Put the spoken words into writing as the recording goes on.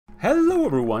Hello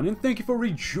everyone, and thank you for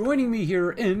rejoining me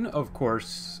here in, of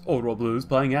course, Old World Blues,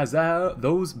 playing as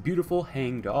those beautiful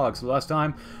Hangdogs. So last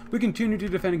time, we continued to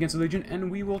defend against the Legion,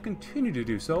 and we will continue to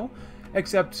do so,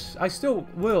 except I still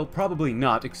will probably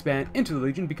not expand into the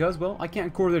Legion because, well, I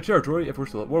can't core their territory if we're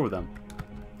still at war with them.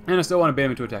 And I still want to ban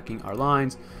them into attacking our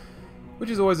lines, which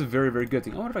is always a very, very good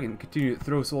thing. I wonder if I can continue to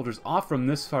throw soldiers off from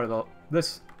this part of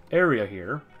this area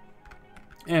here,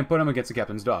 and put them against the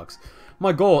Captain's Dogs.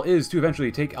 My goal is to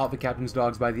eventually take out the Captain's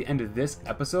Dogs by the end of this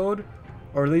episode,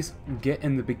 or at least get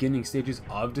in the beginning stages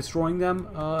of destroying them.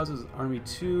 This is Army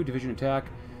 2, Division Attack.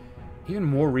 Even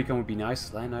more recon would be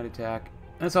nice. Land Knight Attack.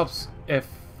 And this helps if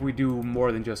we do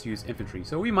more than just use infantry.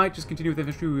 So we might just continue with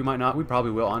infantry, we might not. We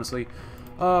probably will, honestly.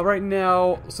 Right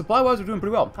now, supply-wise, we're doing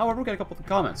pretty well. However, we got a couple of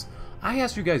comments. I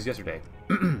asked you guys yesterday,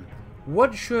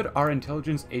 what should our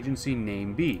intelligence agency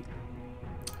name be?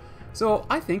 So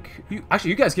I think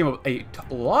you guys came up with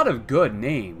a lot of good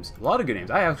names. A lot of good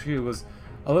names. I actually was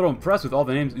a little impressed with all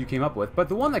the names that you came up with. But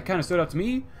the one that kind of stood out to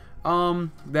me,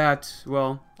 that,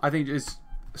 well, I think is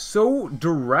so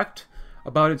direct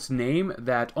about its name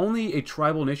that only a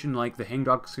tribal nation like the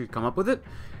Hangdogs could come up with it,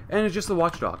 and it's just the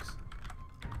Watchdogs.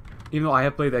 Even though I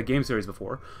have played that game series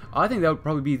before, I think that would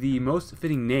probably be the most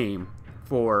fitting name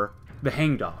for the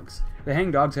Hangdogs. The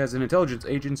Hangdogs has an intelligence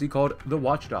agency called the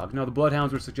Watchdog. Now, the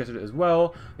Bloodhounds were suggested as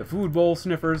well, the Food Bowl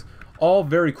Sniffers, all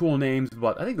very cool names,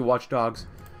 but I think the Watchdogs,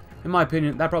 in my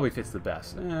opinion, that probably fits the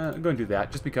best. I'm going to do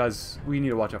that, just because we need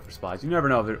to watch out for spies. You never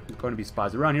know if there are going to be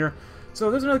spies around here. So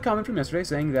there's another comment from yesterday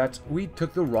saying that we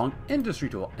took the wrong industry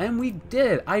tool, and we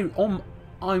did.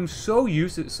 I'm so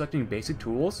used to selecting basic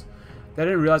tools that I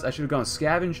didn't realize I should have gone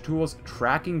scavenge tools,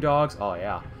 tracking dogs, oh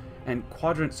yeah, and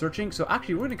quadrant searching. So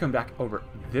actually, we're going to come back over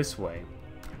this way.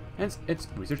 And it's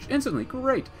researched instantly.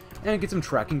 Great. And get some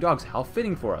tracking dogs. How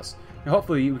fitting for us. Now,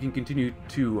 hopefully, we can continue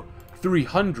to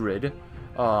 300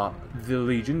 the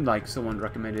Legion, like someone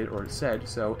recommended or said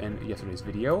so in yesterday's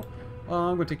video.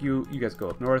 I'm going to take you guys go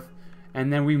up north.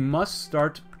 And then we must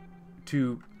start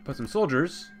to put some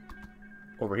soldiers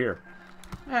over here.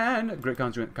 And Great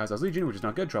Kaiser's Legion, which is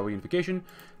not good. Tribal unification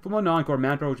from a non-core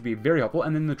manpower, which would be very helpful.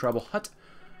 And then the tribal hut,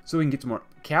 so we can get some more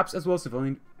caps as well as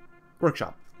civilian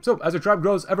workshop. So, as our tribe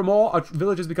grows evermore, our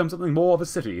villages become something more of a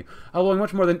city, allowing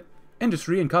much more than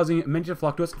industry and causing many to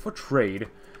flock to us for trade,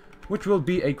 which will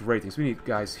be a great thing. So we need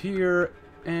guys here,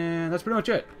 and that's pretty much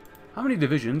it. How many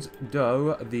divisions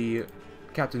do the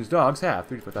Captain's Dogs have?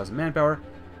 34,000 manpower,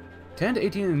 10 to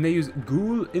 18, and they use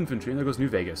ghoul infantry, and there goes New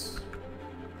Vegas.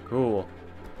 Cool.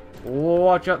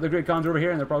 Watch out, the Great Khans are over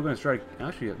here, and they're probably going to try to...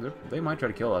 Actually, they might try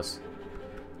to kill us.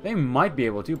 They might be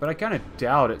able to, but I kind of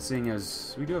doubt it, seeing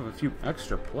as we do have a few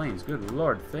extra planes. Good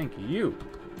lord, thank you.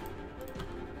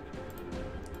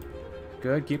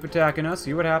 Good, keep attacking us,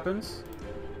 see what happens.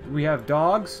 We have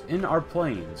dogs in our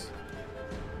planes.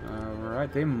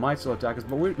 Alright, they might still attack us,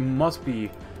 but we must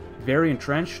be very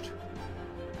entrenched.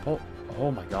 Oh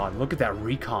my god, look at that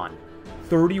recon.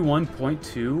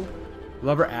 31.2.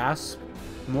 Lover Asp,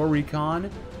 more recon.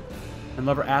 And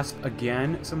Lover Asp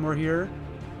again, somewhere here.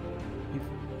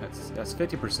 That's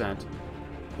 50%.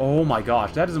 Oh my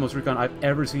gosh, that is the most recon I've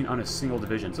ever seen on a single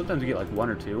division. Sometimes we get like one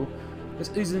or two. This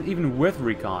isn't even with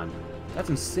recon. That's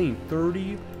insane.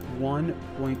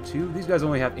 31.2. These guys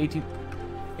only have 18.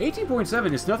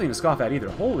 18.7 is nothing to scoff at either.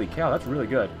 Holy cow, that's really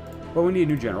good. But we need a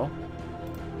new general.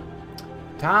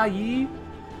 Tai,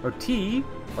 or T,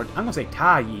 or I'm gonna say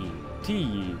Tai,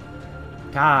 T,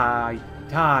 Tai,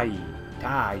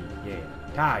 yeah,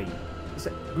 Tai. This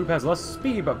group has less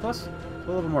speed, but plus a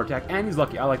little bit more attack, and he's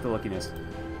lucky. I like the luckiness.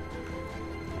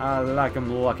 I like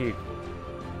him lucky.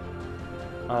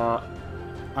 I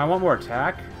want more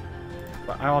attack,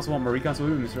 but I also want more recon, so we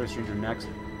will Mystery Stranger next.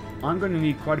 I'm going to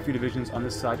need quite a few divisions on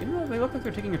this side. You know, they look like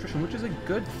they're taking attrition, which is a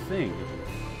good thing.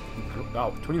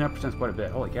 Oh, 29% is quite a bit.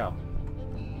 Holy cow.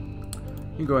 You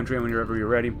can go and train whenever you're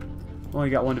ready. Only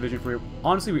got one division for you.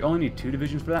 Honestly, we only need 2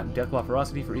 divisions for that. Deathclaw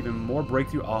Ferocity for even more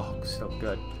breakthrough. Oh, so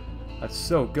good. That's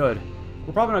so good.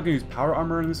 We're probably not going to use power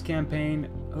armor in this campaign.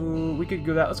 Oh, we could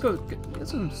go that. Let's go get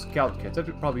some scout kits. That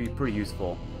would probably be pretty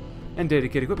useful. And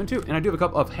dedicated equipment too. And I do have a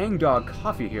cup of Hangdog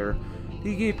coffee here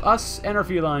to keep us and our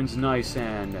felines nice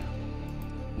and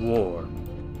warm.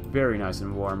 Very nice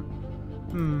and warm.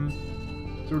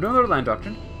 So we're doing our land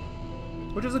doctrine,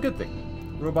 which is a good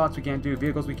thing. Robots we can't do.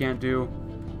 Vehicles we can't do.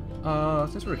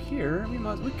 Since we're here,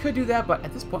 we could do that, but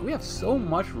at this point we have so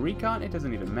much recon, it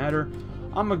doesn't even matter.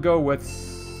 I'm gonna go with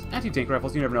anti-tank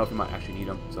rifles. You never know if you might actually need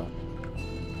them. So,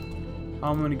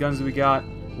 how many guns do we got?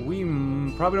 We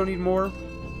probably don't need more.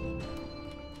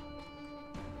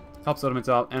 Help settlements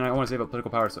out, and I want to save up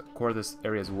political power to core this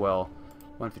area as well.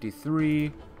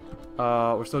 153.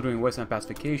 We're still doing wasteland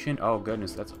pacification. Oh,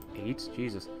 goodness, that's 8.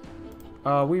 Jesus.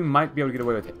 We might be able to get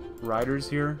away with riders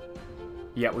here.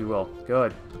 Yeah, we will.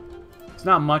 Good. It's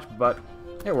not much, but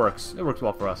it works. It works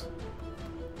well for us.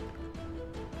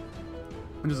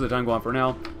 And just let the time go on for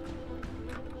now.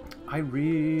 I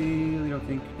really don't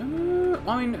think...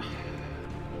 I mean...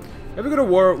 If we go to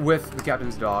war with the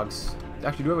captain's dogs...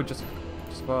 Actually, do we have just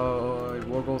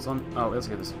war goals on... Oh, let's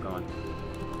get this going.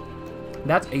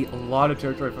 That's a lot of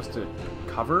territory for us to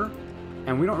cover.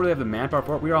 And we don't really have the manpower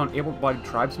for it. We are on able-bodied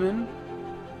tribesmen.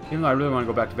 Even though I really want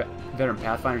to go back to veteran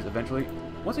pathfinders eventually.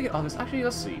 Once I get all this... Actually,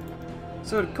 let's see.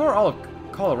 So to cover all of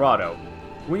Colorado,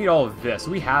 we need all of this.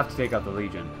 We have to take out the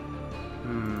Legion.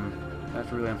 That's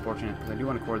really unfortunate, because I do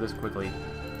want to core this quickly.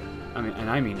 I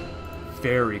mean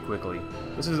very quickly.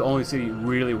 This is the only city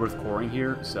really worth coring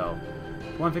here, so...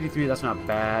 153, that's not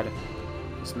bad.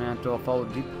 Dismantle, follow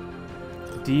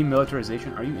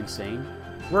demilitarization. Are you insane?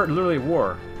 We're literally at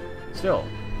war. Still.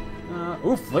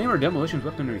 Ooh, flamer demolitions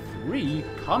weaponry 3.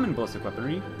 Common ballistic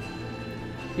weaponry.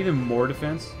 Even more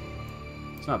defense.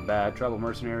 It's not bad. Tribal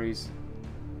mercenaries.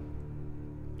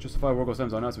 Justify war goal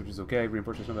stems on us, which is okay.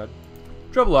 Reinforcements not bad.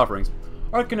 Tribal offerings.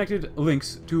 Our connected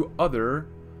links to other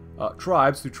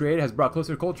tribes through trade has brought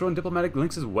closer cultural and diplomatic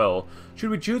links as well. Should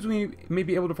we choose, we may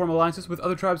be able to form alliances with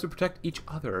other tribes to protect each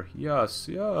other. Yes,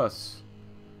 yes.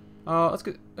 Let's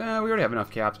get... we already have enough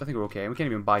caps. I think we're okay. We can't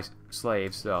even buy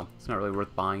slaves, so it's not really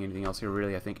worth buying anything else here,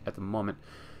 really, I think, at the moment.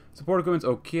 Support equipment's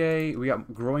okay. We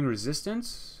got growing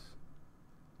resistance.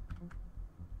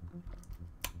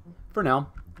 For now.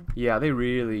 Yeah, they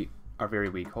really are very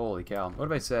weak. Holy cow. What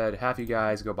if I said, half you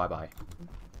guys go bye-bye?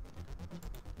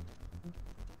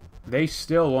 They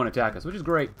still won't attack us, which is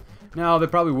great. Now, they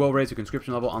probably will raise the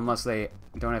conscription level unless they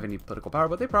don't have any political power,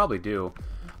 but they probably do.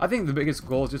 I think the biggest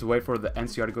goal is just to wait for the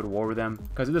NCR to go to war with them,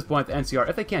 because at this point, the NCR,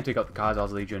 if they can't take out the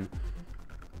Khazar's Legion,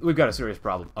 we've got a serious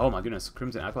problem. Oh my goodness,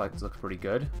 Crimson Acolytes looks pretty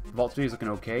good. Vault City is looking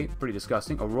okay, pretty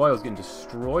disgusting. Royal's getting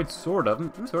destroyed, sort of.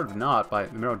 Sort of not, by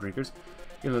the Marrow Drinkers.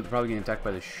 Even though they're probably getting attacked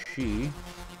by the Shi.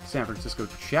 San Francisco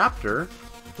chapter.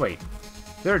 Wait,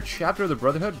 they're a chapter of the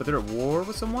Brotherhood, but they're at war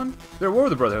with someone? They're at war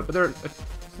with the Brotherhood, but they're a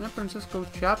San Francisco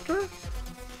chapter?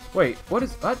 Wait, what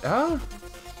is... What?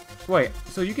 Wait,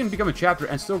 so you can become a chapter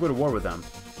and still go to war with them.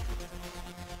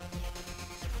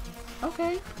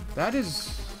 Okay, that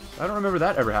is... I don't remember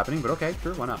that ever happening, but okay,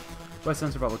 sure, why not? West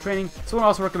End Survival Training. Someone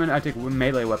also recommended I take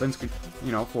melee weapons,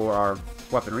 you know, for our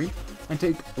weaponry. And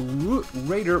take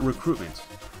Raider Recruitment.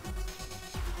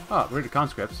 Ah, Raider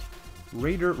Conscripts.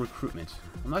 Raider Recruitment.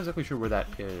 I'm not exactly sure where that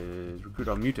is. Recruit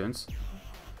all mutants.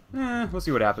 We'll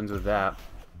see what happens with that.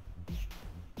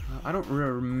 I don't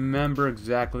remember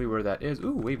exactly where that is.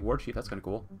 Ooh, Wave War Chief. That's kind of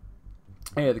cool.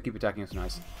 Hey, they keep attacking us.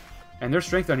 Nice. And their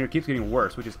strength down here keeps getting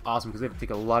worse, which is awesome because they have to take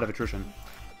a lot of attrition.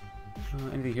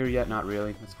 Anything here yet? Not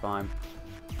really. That's fine.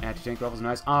 Anti-tank rifles,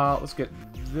 nice. Let's get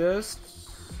this.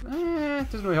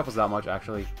 It doesn't really help us that much,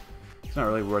 actually. It's not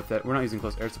really worth it. We're not using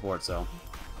close air support, so...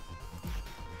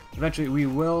 Eventually, we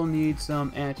will need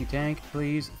some anti-tank,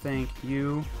 please. Thank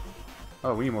you.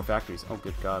 Oh, we need more factories. Oh,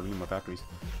 good God, we need more factories.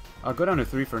 Go down to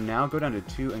 3 for now. Go down to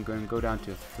 2, and go down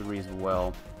to 3 as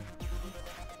well.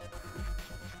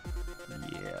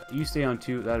 Yeah, you stay on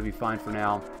 2. That'll be fine for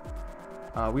now.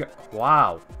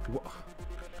 Wow.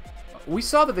 We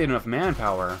saw that they had enough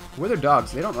manpower. We're their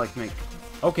dogs. They don't, like, make...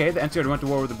 Okay, the NCR went to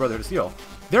war with the Brotherhood of Steel.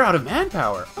 They're out of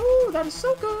manpower. Oh, that is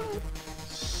so good.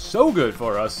 So good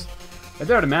for us. If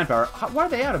they're out of manpower, why are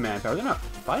they out of manpower? They're not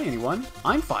fighting anyone.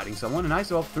 I'm fighting someone, and I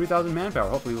still have 3,000 manpower.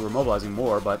 Hopefully we're mobilizing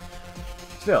more, but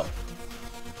still.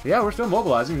 Yeah, we're still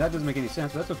mobilizing. That doesn't make any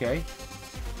sense, but that's okay.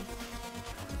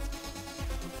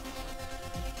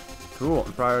 Cool.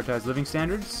 And prioritize living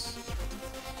standards?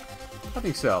 I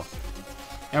think so.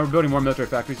 And we're building more military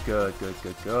factories. Good, good,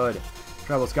 good, good.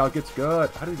 Tribal Scout gets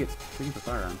good. How do we get treating for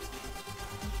firearms?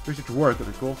 Research war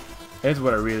equipment, cool. This is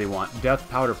what I really want. Death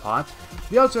powder pots.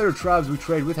 The outsider tribes we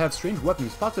trade with have strange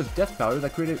weapons, pots of death powder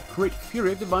that create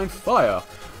fury of divine fire.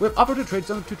 We have offered to trade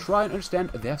some to try and understand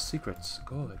their secrets.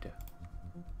 Good.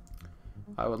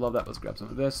 I would love that. Let's grab some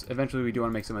of this. Eventually we do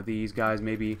want to make some of these guys.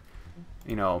 Maybe,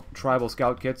 you know, tribal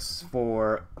scout kits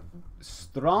for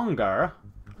stronger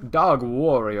dog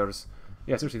warriors.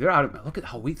 Yeah, seriously, they're out of... Look at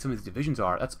how weak some of these divisions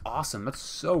are. That's awesome. That's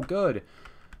so good.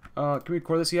 Can we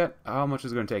core this yet? How much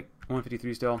is it going to take?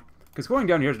 153 still? Because scoring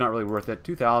down here is not really worth it.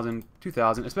 2,000,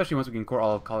 2,000, especially once we can core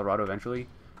all of Colorado eventually.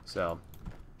 So,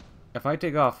 if I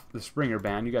take off the Springer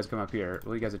band, you guys come up here.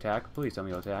 Will you guys attack? Please tell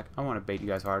me you'll attack. I want to bait you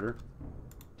guys harder.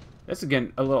 That's,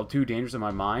 again, a little too dangerous in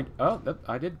my mind. Oh,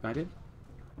 I did.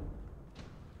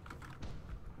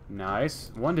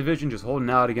 Nice. One division just holding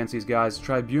out against these guys.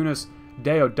 Tribunus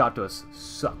Deodatus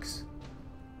sucks.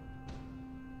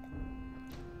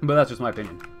 But that's just my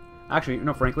opinion. Actually,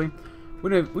 no, frankly, we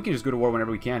can just go to war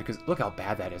whenever we can, because look how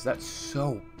bad that is. That's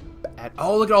so bad.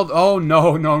 Oh, look at all... Oh,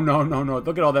 no, no, no, no, no.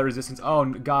 Look at all that resistance. Oh,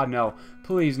 God, no.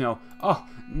 Please, no. Oh,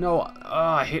 no. Oh,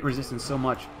 I hate resistance so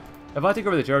much. If I take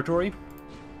over the territory,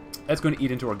 that's going to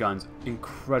eat into our guns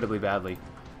incredibly badly.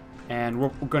 And we're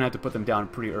going to have to put them down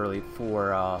pretty early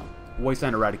for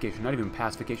wasteland eradication. Not even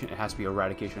pacification, it has to be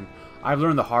eradication. I've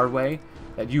learned the hard way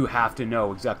that you have to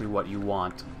know exactly what you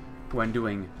want when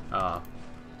doing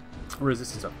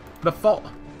resistance up. The fault.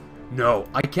 No,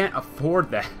 I can't afford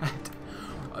that.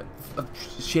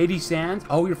 Shady Sands.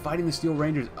 Oh, you're fighting the Steel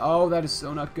Rangers. Oh, that is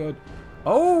so not good.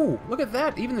 Oh, look at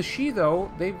that. Even the Shi,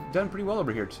 though, they've done pretty well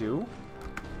over here, too.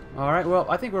 Alright, well,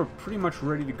 I think we're pretty much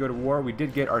ready to go to war. We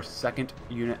did get our second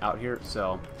unit out here,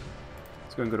 so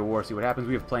let's go and go to war, see what happens.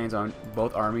 We have planes on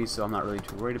both armies, so I'm not really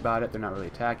too worried about it. They're not really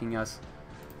attacking us.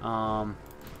 Yeah,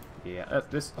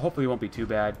 this hopefully won't be too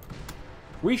bad.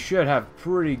 We should have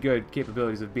pretty good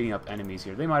capabilities of beating up enemies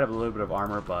here. They might have a little bit of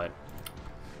armor, but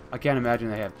I can't imagine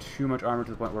they have too much armor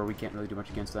to the point where we can't really do much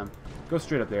against them. Go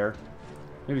straight up there.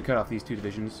 Maybe cut off these 2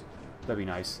 divisions. That'd be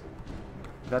nice.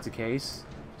 If that's the case,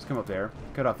 just come up there.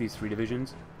 Cut off these 3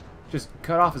 divisions. Just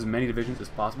cut off as many divisions as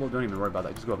possible. Don't even worry about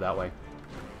that. Just go up that way.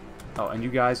 Oh, and you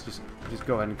guys, just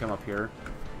go ahead and come up here.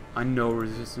 I know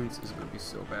resistance is going to be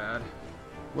so bad.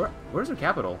 Where's their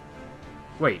capital?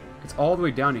 Wait, it's all the way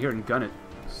down to here in Gunnet.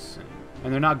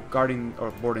 And they're not guarding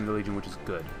or boarding the Legion, which is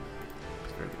good.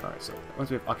 It's very good. Alright, so once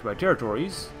we have occupied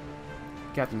territories,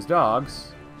 Captain's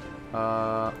Dogs,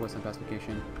 what's the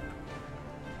pacification?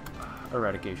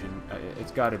 Eradication.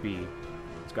 It's gotta be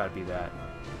that.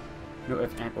 No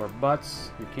ifs, and, or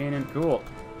buts. Buchanan, cool.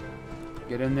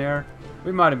 Get in there.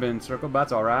 We might have been circled, but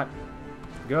that's alright.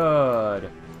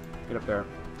 Good. Get up there.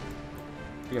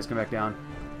 You guys come back down.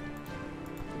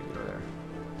 Get over there.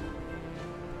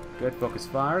 Good. Focus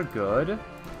fire. Good.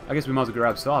 I guess we might as well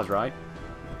grab saws, right?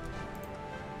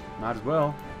 Might as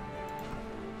well.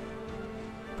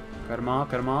 Cut them off.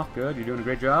 Cut them off. Good. You're doing a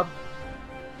great job.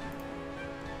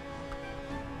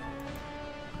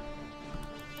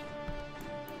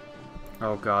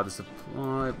 Oh god, the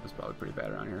supply is probably pretty bad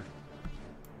around here.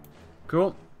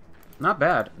 Cool. Not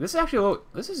bad. This is actually a little,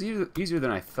 this is easier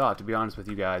than I thought, to be honest with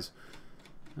you guys.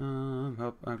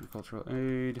 Help agricultural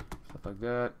aid, stuff like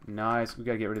that. Nice. We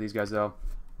gotta get rid of these guys though.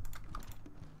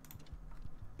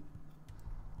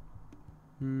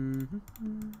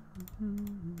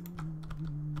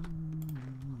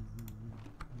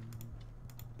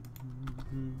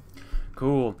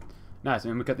 Cool. Nice.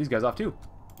 And we cut these guys off too.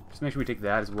 Just make sure we take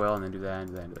that as well, and then do that, and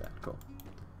do that, and do that. Cool.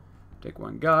 Take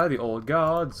one guy, the old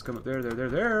gods. Come up there,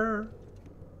 there.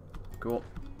 Cool.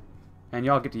 And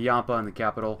y'all get to Yampa in the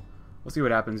capital. We'll see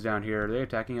what happens down here. Are they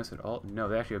attacking us at all? No,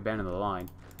 they actually abandoned the line.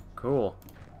 Cool.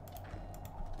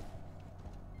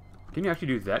 Can you actually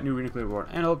do that? New nuclear war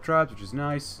antelope tribes, which is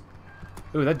nice.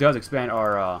 Ooh, that does expand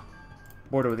our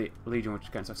border with the Legion,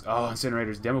 which kind of sucks. Oh,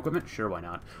 incinerators, demo equipment? Sure, why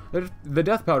not? The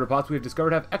death powder pots we have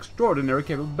discovered have extraordinary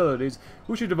capabilities.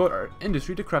 We should devote our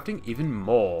industry to crafting even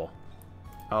more.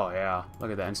 Oh, yeah.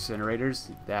 Look at that.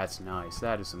 Incinerators. That's nice.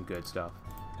 That is some good stuff.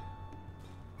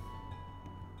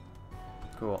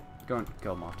 Cool. Go and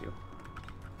kill them off, too.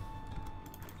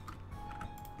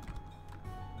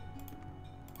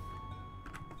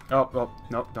 Oh, well,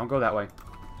 no. Don't go that way.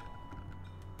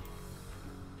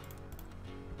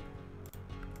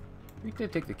 We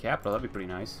could take the capital. That'd be pretty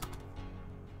nice.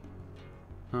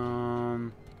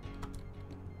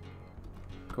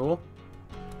 Cool.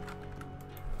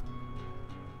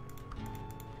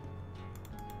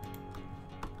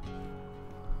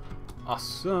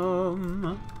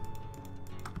 Awesome.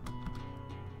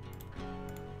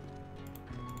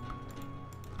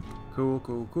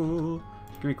 Cool.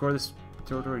 Can we core this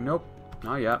territory? Nope.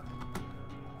 Not yet.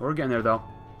 We're getting there, though.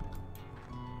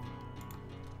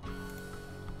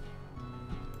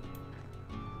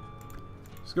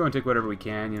 Just go and take whatever we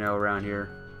can, you know, around here.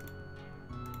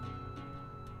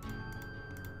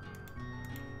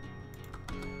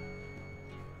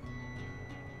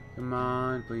 Come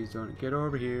on, please don't get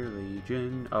over here,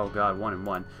 Legion. Oh god, 1 and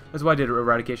 1. That's why I did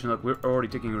eradication. Look, we're already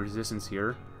taking resistance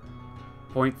here.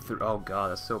 0.3. Oh god,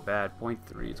 that's so bad.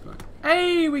 0.3. It's going.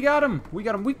 Hey, we got him. We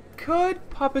could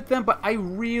puppet them, but I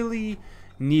really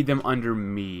need them under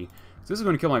me. So this is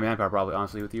going to kill my manpower, probably.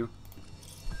 Honestly, with you.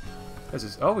 This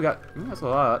is. Oh, we got. That's a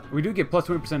lot. We do get plus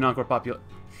 20% non-core population.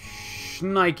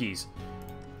 Shnikes.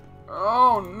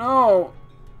 Oh no.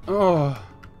 Oh.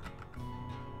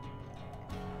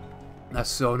 That's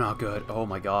so not good. Oh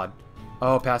my god.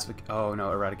 Oh, pacific. Oh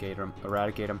no, eradicate him.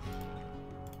 Eradicate him.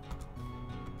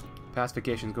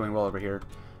 Pacification's going well over here.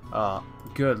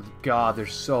 Good God,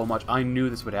 there's so much. I knew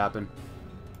this would happen.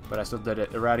 But I still did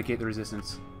it. Eradicate the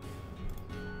resistance.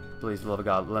 Please, for the love of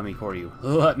God, let me core you.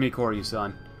 Let me core you,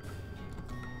 son.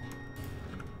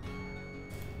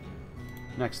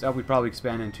 Next up, we'd probably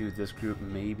expand into this group,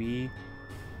 maybe.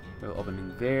 A little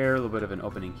opening there, a little bit of an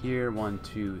opening here. 1,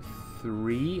 2,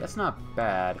 3. That's not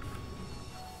bad.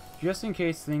 Just in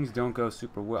case things don't go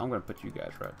super well, I'm going to put you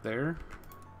guys right there.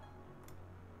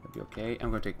 That'd be okay.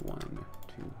 I'm going to take 1,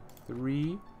 2,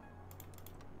 3.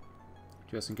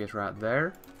 Just in case right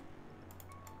there.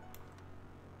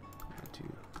 1, 2.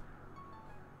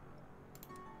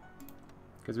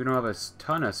 Because we don't have a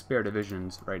ton of spare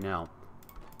divisions right now.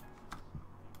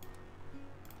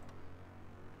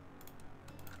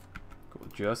 Cool.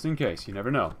 Just in case. You never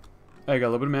know. I got a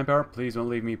little bit of manpower. Please don't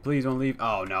leave me. Please don't leave.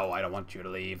 Oh, no. I don't want you to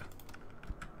leave.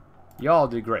 Y'all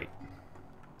did great.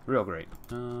 Real great.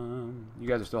 You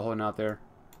guys are still holding out there.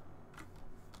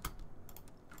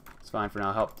 It's fine for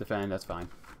now. Help defend. That's fine.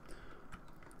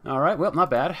 Alright. Well, not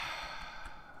bad.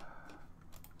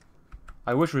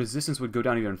 I wish resistance would go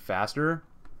down even faster.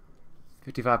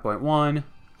 55.1.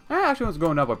 Actually, it's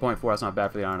going down by 0.4. That's not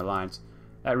bad for the Iron Alliance.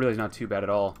 That really is not too bad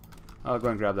at all. I'll go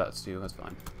and grab that too. That's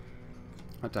fine.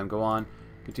 Let time go on.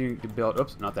 Continue to build.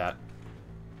 Oops, not that.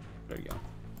 There you go.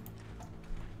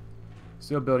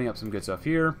 Still building up some good stuff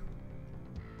here.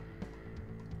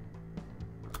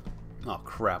 Oh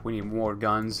crap, we need more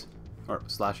guns. Or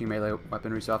slashing melee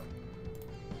weaponry stuff.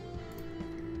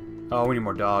 Oh, we need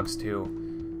more dogs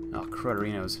too. Oh,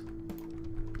 cruderinos.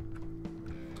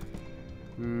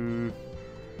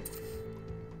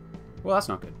 Well, that's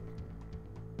not good.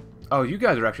 Oh, you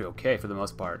guys are actually okay for the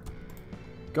most part.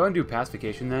 Go and do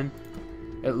pacification then.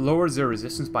 It lowers their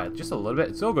resistance by just a little bit.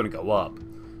 It's still going to go up.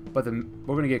 But then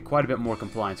we're going to get quite a bit more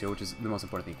compliance here, which is the most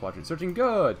important thing. Quadrant searching,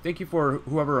 good. Thank you for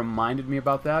whoever reminded me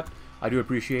about that. I do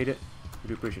appreciate it. I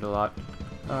do appreciate it a lot.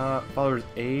 Followers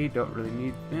aid, don't really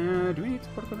need... do we need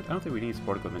support equipment? I don't think we need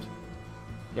support equipment.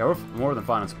 Yeah, we're more than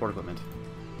fine on support equipment.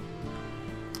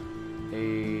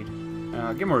 Aid.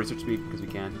 Get more research speed, because we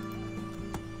can.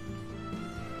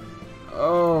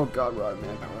 Oh, God, Rod,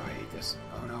 man. Oh, I hate this.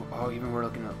 Oh, no. Oh, even we're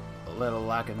looking at a little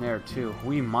lack in there, too.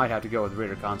 We might have to go with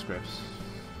Raider conscripts.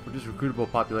 Reduce recruitable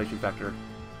population factor.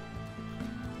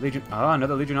 Legion. Ah,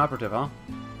 another Legion operative, huh?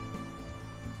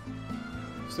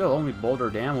 Still only Boulder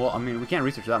Dam. Well, I mean, we can't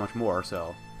research that much more,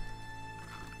 so.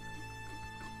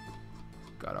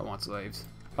 God, I want slaves.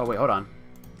 Oh, wait, hold on.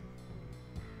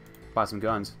 Buy some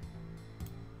guns.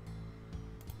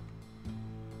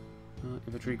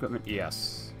 Infantry equipment,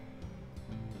 yes.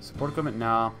 Support equipment,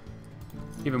 no.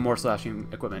 Even more slashing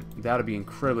equipment. That would be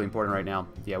incredibly important right now.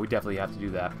 Yeah, we definitely have to do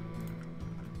that.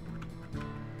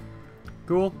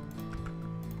 Cool.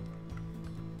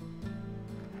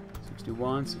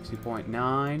 61,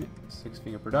 60.9,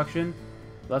 6-finger production.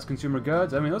 Less consumer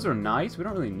goods. I mean, those are nice. We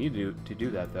don't really need to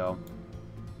do that, though.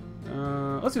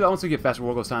 Let's do that once we get faster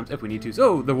war goes times if we need to.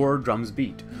 So, the war drums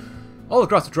beat. All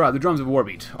across the tribe, the drums of war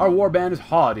beat. Our war band is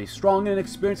hardy, strong and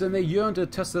experienced, and they yearn to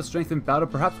test their strength in battle.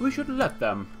 Perhaps we should let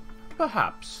them.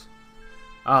 Perhaps.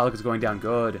 Ah, look, it's going down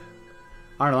good.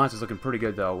 Iron Alliance is looking pretty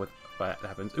good, though, with what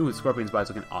happens. Ooh, Scorpion's Bite is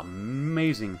looking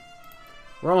amazing.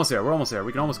 We're almost there, we're almost there.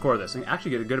 We can almost core this. And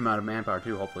actually get a good amount of manpower,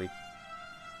 too, hopefully.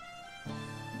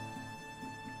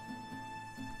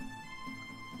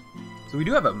 So we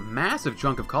do have a massive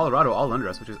chunk of Colorado all under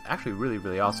us, which is actually really,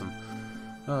 really awesome.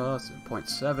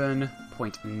 0.7,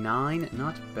 0.9,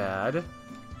 not bad.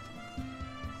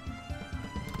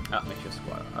 Ah, make sure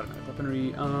squad automatic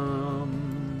weaponry.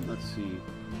 Let's see.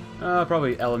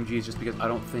 Probably LMGs, just because I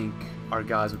don't think our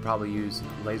guys would probably use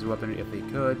laser weaponry if they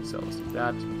could. So let's do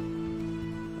that.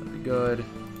 That'd be good.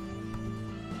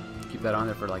 Keep that on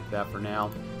there for like that for now.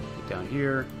 Get down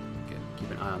here.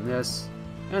 Keep an eye on this,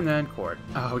 and then core it.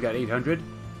 Oh, we got 800,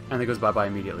 and it goes bye-bye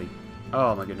immediately.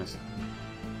 Oh my goodness.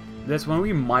 This one,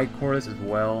 we might core this as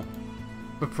well,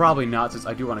 but probably not, since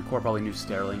I do want to core probably New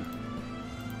Sterling.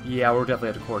 Yeah, we'll definitely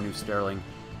have to core New Sterling,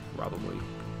 probably.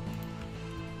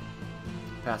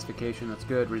 Pacification, that's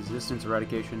good. Resistance,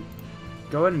 eradication.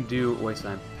 Go ahead and do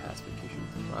Wasteland Pacification,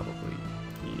 probably.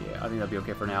 Yeah, I think that'll be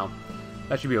okay for now.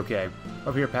 That should be okay.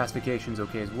 Over here, Pacification's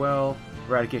okay as well.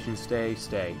 Eradication, stay.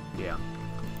 Yeah.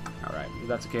 Alright, if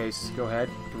that's the case, go ahead.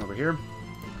 Come over here.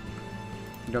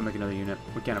 Don't make another unit.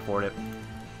 We can't afford it.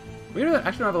 We actually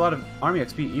don't have a lot of Army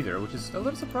XP either, which is a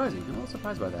little surprising. I'm a little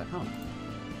surprised by that, huh?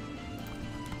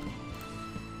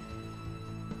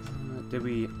 Did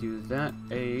we do that?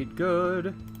 Aid,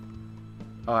 good.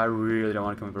 Oh, I really don't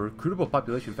want to come over. Recruitable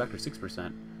population factor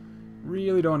 6%.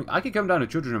 Really don't... I could come down to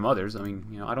children and mothers. I mean,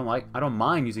 you know, I don't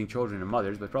mind using children and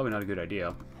mothers, but probably not a good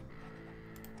idea.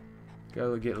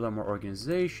 Gotta get a little more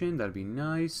organization. That'd be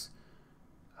nice.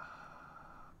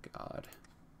 God.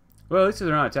 Well, at least they're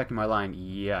not attacking my line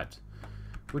yet.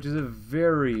 Which is a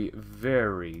very,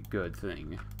 very good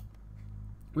thing.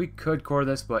 We could core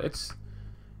this, but it's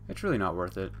really not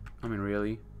worth it. I mean,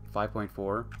 really.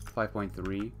 5.4,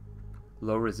 5.3.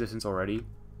 Low resistance already.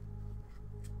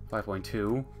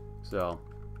 5.2. So,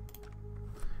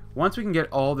 once we can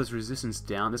get all this resistance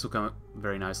down, this will come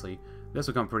very nicely. This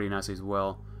will come pretty nicely as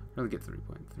well. Really get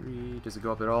 3.3. Does it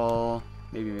go up at all?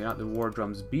 Maybe not. The war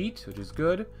drums beat, which is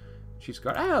good. Chief's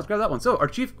guard. Ah, let's grab that one. So, our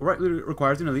chief rightly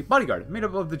requires an elite bodyguard, made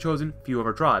up of the chosen few of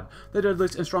our tribe, the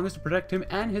deadliest and strongest to protect him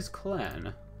and his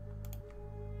clan.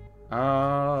 You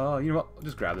know what? I'll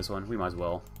just grab this one. We might as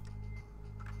well.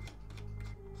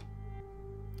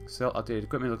 Sell outdated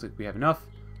equipment. Looks like we have enough.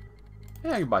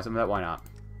 Yeah, I can buy some of that. Why not?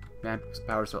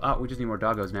 Manpower still out. We just need more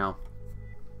doggos now.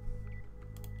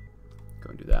 Go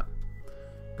and do that.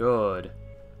 Good.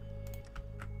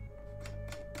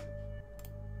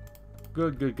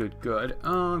 Good, good, good, good.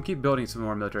 Keep building some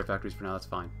more military factories for now. That's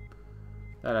fine.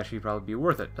 That'd actually probably be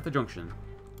worth it at the junction.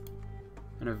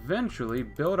 And eventually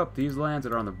build up these lands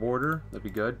that are on the border. That'd be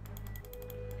good.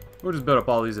 We'll just build up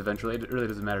all these eventually. It really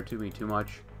doesn't matter to me too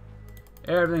much.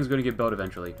 Everything's going to get built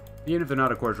eventually. Even if they're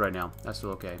not, of course, right now. That's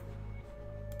still okay.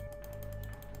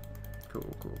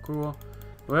 Cool, cool, cool.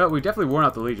 Well, we definitely worn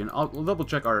out the Legion. We'll double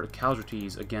check our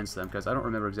casualties against them, because I don't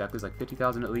remember exactly. It's like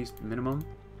 50,000 at least, minimum.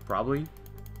 Probably.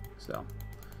 So.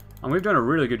 And we've done a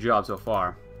really good job so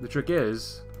far. The trick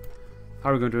is,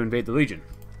 how are we going to invade the Legion?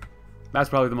 That's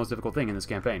probably the most difficult thing in this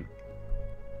campaign.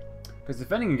 Because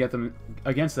defending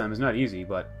against them is not easy,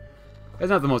 but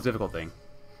it's not the most difficult thing.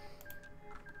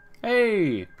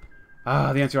 Hey!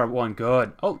 Ah, the NCR won.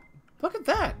 Good. Oh, look at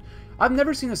that! I've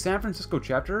never seen the San Francisco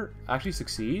chapter actually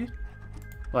succeed.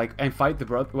 Like, and fight the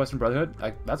Western Brotherhood.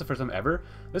 Like, that's the first time ever.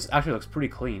 This actually looks pretty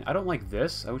clean. I don't like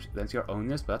this. I wish the NCR owned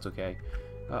this, but that's okay.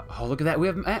 Oh, look at that. We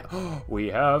have we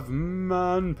have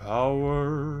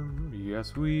manpower.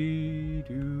 Yes, we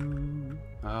do.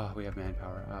 Ah, we have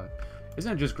manpower.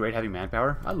 Isn't it just great having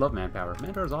manpower? I love manpower.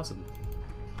 Manpower is awesome.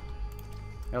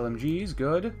 LMGs,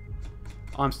 good.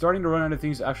 I'm starting to run out of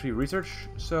things to actually research,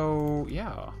 so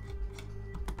yeah.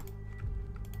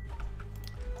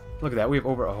 Look at that. We have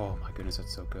over... Oh my goodness,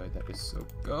 that's so good. That is so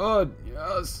good.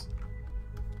 Yes.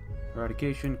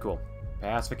 Eradication, cool.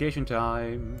 Pacification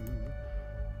time.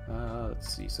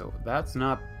 Let's see. So that's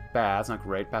not bad. That's not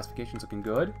great. Pacification's looking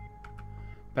good.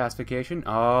 Pacification.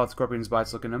 Oh, the Scorpion's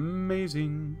Bite's looking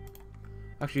amazing.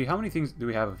 Actually, how many things do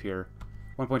we have up here?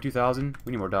 1.2 thousand.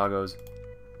 We need more doggos.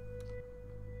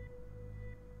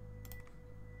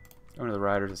 One of the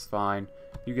riders is fine.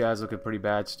 You guys looking pretty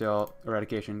bad still.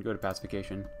 Eradication. Go to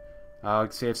pacification.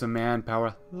 Save some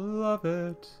manpower. Love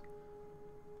it.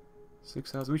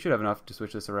 6,000. We should have enough to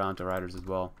switch this around to riders as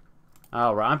well.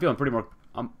 Alright, I'm feeling pretty more...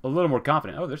 I'm a little more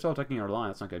confident. Oh, they're still attacking our line.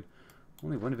 That's not good.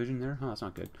 Only one division there? Huh, that's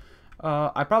not good.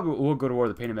 I probably will go to war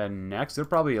with the Painted Men next. They're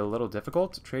probably a little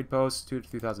difficult. Trade posts, 2,000 to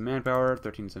 3,000 manpower,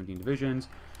 13 to 17 divisions.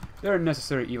 They're a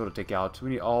necessary evil to take out.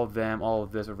 We need all of them, all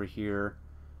of this over here.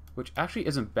 Which actually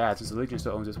isn't bad since the Legion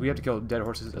still owns this. We have to kill dead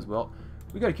horses as well.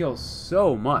 We gotta kill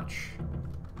so much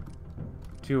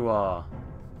to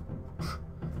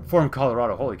form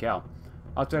Colorado. Holy cow.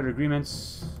 Outsider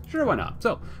agreements. Sure, why not?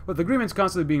 So, with agreements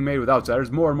constantly being made with outsiders,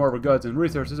 more and more goods and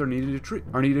resources are needed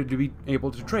to be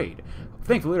able to trade.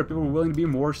 Thankfully, our people are willing to be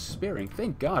more sparing.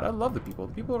 Thank God. I love the people.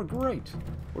 The people are great.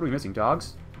 What are we missing?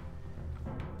 Dogs?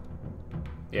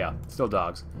 Yeah, still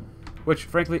dogs. Which,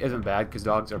 frankly, isn't bad, because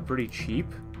dogs are pretty cheap.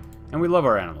 And we love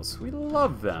our animals. We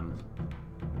love them.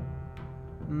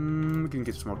 We can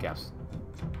get some more caps.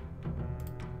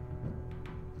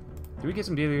 Do we get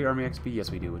some daily army XP? Yes,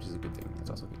 we do, which is a good thing. That's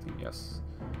also a good thing, yes.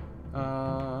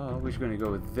 We're just going to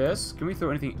go with this. Can we throw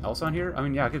anything else on here? I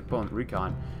mean, yeah, I could pull in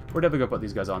recon. We're definitely going to put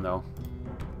these guys on, though.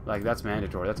 Like, that's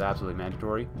mandatory. That's absolutely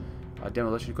mandatory.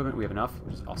 Demolition equipment, we have enough,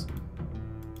 which is awesome.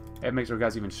 It makes our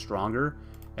guys even stronger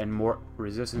and more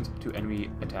resistant to enemy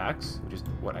attacks, which is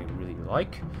what I really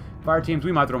like. Fire teams,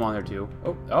 we might throw them on there, too.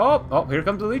 Oh, here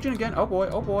comes the Legion again. Oh, boy,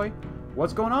 oh, boy.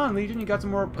 What's going on, Legion? You got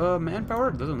some more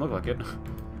manpower? Doesn't look like it.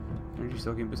 Energy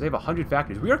soaking, but they have 100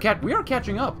 factories. We are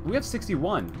catching up. We have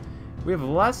 61. We have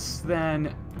less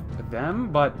than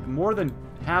them, but more than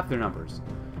half their numbers.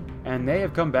 And they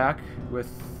have come back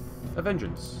with a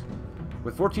vengeance.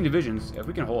 With 14 divisions, if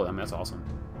we can hold them, that's awesome.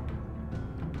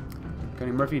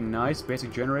 Kenny Murphy, nice.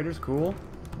 Basic generators, cool.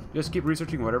 Just keep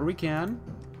researching whatever we can.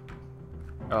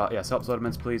 Yes, help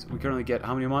settlements, please. We currently get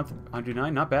how many a month?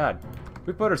 109? Not bad.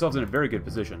 We put ourselves in a very good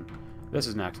position. This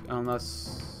is next,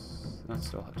 unless that's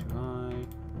still too high.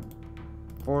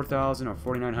 4,000 or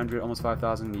 4,900, almost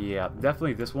 5,000. Yeah,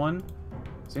 definitely this one.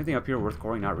 Is anything up here worth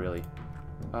coring? Not really.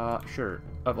 Sure.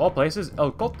 Of all places,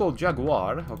 El Coto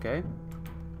Jaguar. Okay.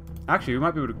 Actually, we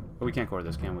might be able to. Oh, we can't core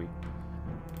this, can we?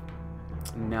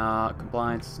 Nah,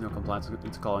 compliance. No compliance.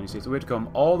 It's a colony state. So we have to come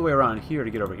all the way around here to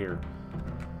get over here.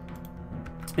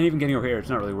 And even getting over here, it's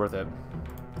not really worth it.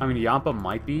 I mean, Yampa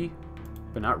might be,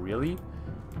 but not really.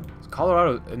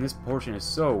 Colorado in this portion is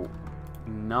so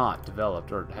not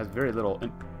developed, or has very little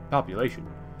population.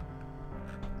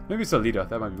 Maybe Salida,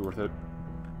 that might be worth it.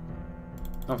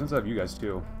 Oh, since I have you guys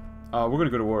too. We're gonna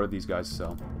go to war with these guys,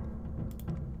 so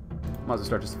might as well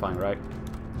start justifying, right?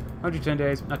 110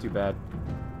 days, not too bad.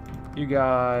 You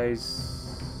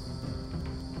guys,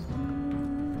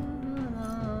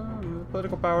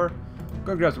 political power.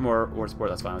 Go and grab some more war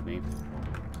support. That's fine with me.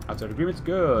 Outside agreements,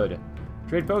 good.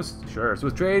 Trade posts, sure. So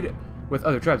with trade with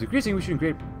other tribes increasing, we should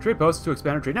create trade posts to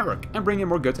expand our trade network and bring in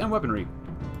more goods and weaponry.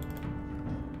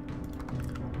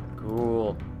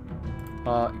 Cool.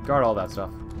 Guard all that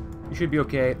stuff. You should be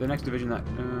okay. The next division that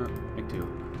make 2.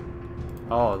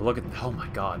 Oh, look at, oh my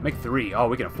god, make 3. Oh,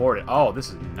 we can afford it. Oh, this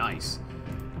is nice.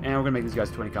 And we're gonna make these guys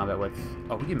 20 combat with.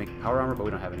 Oh, we can make power armor, but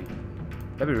we don't have any.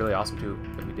 That'd be really awesome too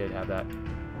if we did have that.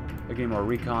 They're getting more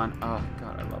recon. Oh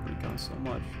god, I love recon so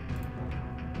much.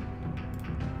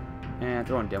 And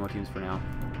throw in demo teams for now.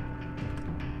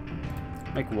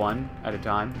 Make 1 at a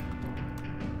time.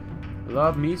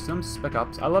 Love me some spec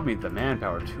ops. I love me the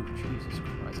manpower too. Jesus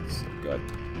Christ, it's so good.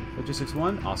 Logistics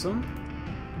 1, awesome.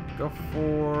 Go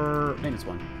for maintenance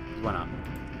 1. Why not?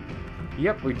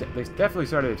 Yep, they definitely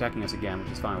started attacking us again,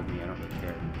 which is fine with me. I don't really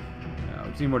care. We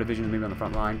just need more divisions maybe on the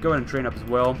front line. Go ahead and train up as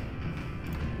well.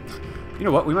 You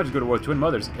know what? We might just go to war with Twin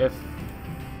Mothers. If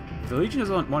the Legion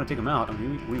doesn't want to take them out, I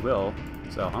mean, we will.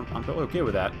 So I'm totally okay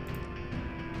with that.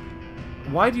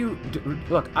 Why do you...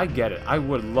 Look, I get it. I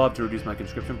would love to reduce my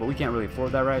conscription, but we can't really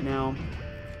afford that right now.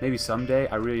 Maybe someday.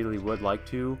 I really would like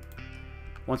to.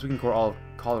 Once we can core all of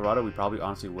Colorado, we probably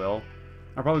honestly will.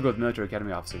 I'll probably go with military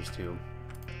academy officers, too.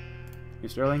 New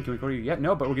Sterling, can we core you yet?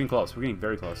 No, but we're getting close. We're getting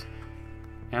very close.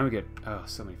 And we get... Oh,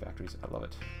 so many factories. I love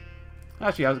it.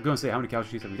 Actually, I was going to say, how many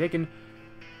casualties have we taken?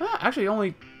 Actually,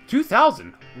 only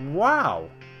 2,000. Wow.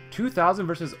 2,000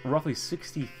 versus roughly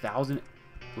 60,000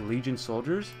 Legion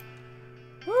soldiers?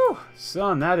 Whew,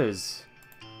 son, that's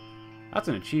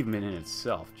an achievement in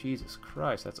itself. Jesus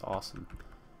Christ, that's awesome.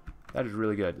 That is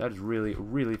really good. That is really,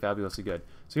 really fabulously good.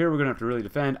 So here we're going to have to really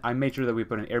defend. I made sure that we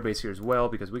put an airbase here as well,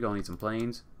 because we're going to need some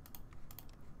planes.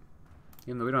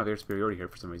 Even though we don't have air superiority here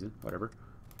for some reason. Whatever.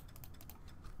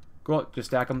 Cool, just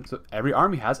stack them. So every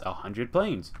army has 100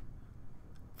 planes.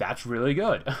 That's really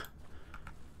good.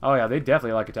 Oh yeah, they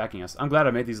definitely like attacking us. I'm glad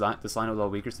I made this line a little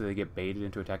weaker so they get baited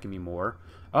into attacking me more.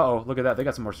 Uh-oh, look at that. They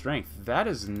got some more strength. That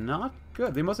is not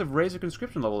good. They must have raised their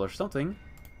conscription level or something.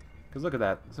 Because look at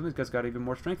that. Some of these guys got even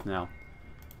more strength now.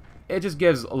 It just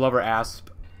gives Lover Asp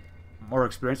more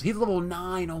experience. He's level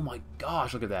 9. Oh my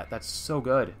gosh, look at that. That's so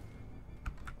good.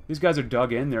 These guys are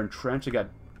dug in. They're entrenched. They got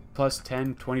plus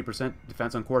 10, 20%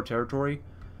 defense on core territory.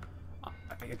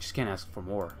 I just can't ask for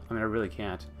more. I mean, I really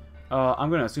can't. I'm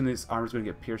going to assume this armor's going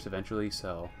to get pierced eventually,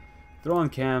 so throw on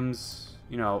chems,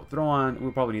 you know, throw on,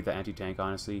 we'll probably need the anti-tank,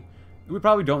 honestly. We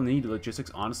probably don't need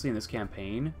logistics, honestly, in this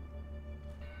campaign.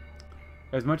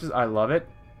 As much as I love it,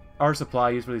 our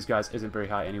supply use for these guys isn't very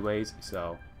high anyways,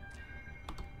 so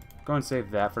go and save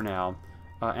that for now.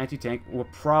 Anti-tank, we're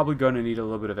probably going to need a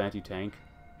little bit of anti-tank.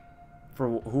 For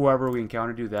whoever we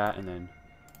encounter, do that, and then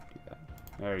do that.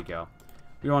 There you go.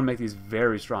 We want to make these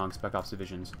very strong Spec Ops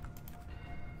divisions.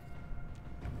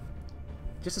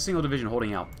 Just a single division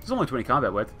holding out. There's only 20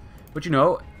 combat width. But you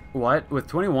know what? With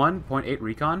 21.8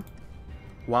 recon,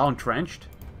 while entrenched,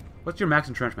 what's your max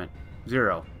entrenchment?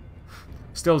 0.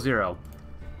 Still 0.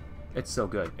 It's so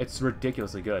good. It's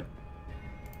ridiculously good.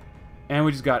 And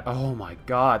we just got... Oh my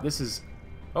god. This is...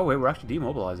 Oh wait, we're actually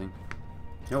demobilizing.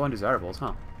 No undesirables,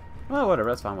 huh? Well, whatever.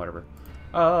 That's fine, whatever.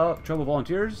 Trouble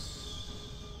volunteers?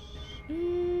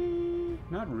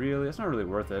 Not really. That's not really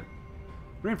worth it.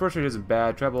 Reinforced rate isn't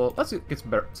bad. Treble. Let's get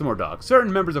some more dogs.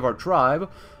 Certain members of our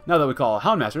tribe, now that we call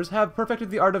Houndmasters, have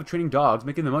perfected the art of training dogs,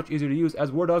 making them much easier to use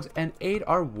as war dogs and aid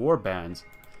our war bands.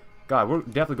 God, we're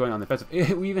definitely going on the offensive.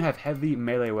 We even have heavy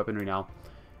melee weaponry now.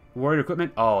 Warrior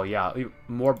equipment. Oh, yeah.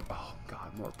 More. Oh,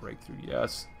 God. More breakthrough.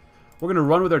 Yes. We're going to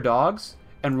run with our dogs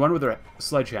and run with our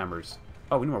sledgehammers.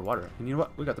 Oh, we need more water. And you know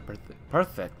what? We got the perfect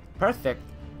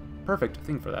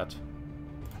thing for that.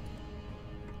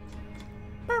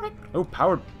 Perfect. Oh,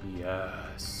 powered.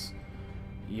 Yes.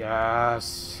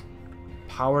 Yes.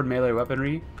 powered melee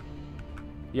weaponry.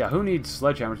 Yeah, who needs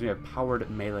sledgehammers when you have powered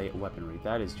melee weaponry?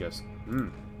 That is just...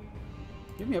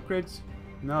 Give me upgrades?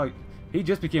 No, he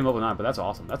just became level 9, but that's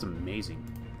awesome. That's amazing.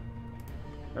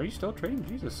 Are you still trading?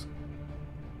 Jesus.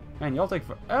 Man, y'all take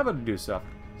forever to do stuff.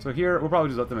 So here, we'll probably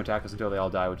just let them attack us until they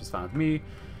all die, which is fine with me.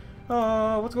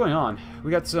 What's going on? We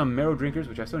got some Marrow Drinkers,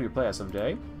 which I still need to play as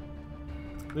someday.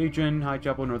 Legion, High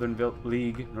Chapel, Northern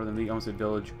League, almost said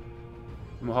Village.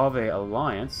 Mojave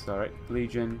Alliance, alright,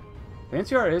 Legion. The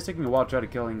NCR is taking a while to try to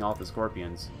killing off the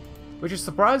Scorpions. Which is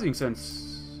surprising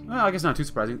since... Well, I guess not too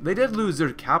surprising. They did lose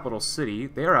their capital city.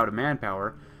 They are out of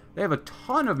manpower. They have a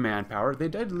ton of manpower. They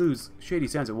did lose Shady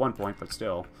Sands at one point, but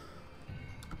still.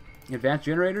 Advanced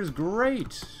generators,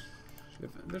 great!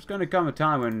 There's going to come a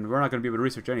time when we're not going to be able to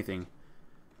research anything.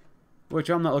 Which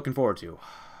I'm not looking forward to.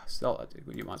 Still,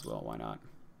 you might as well, why not?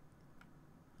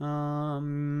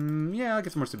 Yeah, I'll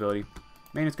get some more stability.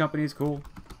 Maintenance companies, cool.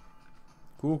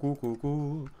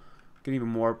 Cool. Get even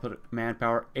more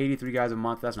manpower. 83 guys a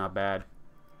month, that's not bad.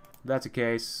 If that's the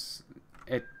case,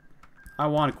 I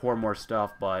want to core more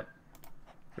stuff, but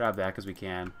grab that because we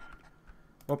can.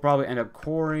 We'll probably end up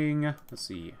coring, let's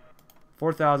see,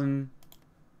 4,000.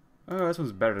 Oh, this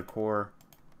one's better to core.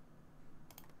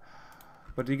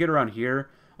 But to get around here,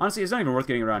 honestly, it's not even worth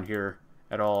getting around here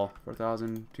at all.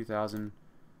 4,000, 2,000.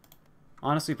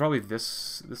 Honestly, probably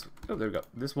this. Oh, there we go.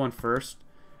 This one first.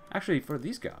 Actually, for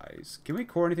these guys, can we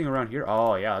core anything around here?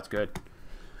 Oh, yeah, that's good.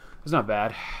 It's not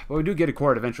bad. But we do get a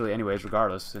core eventually anyways,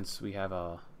 regardless, since we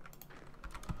have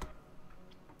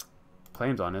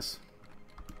claims on this.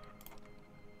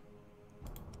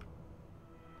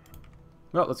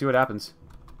 Well, let's see what happens.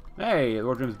 Hey,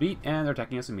 Lord Grim's beat, and they're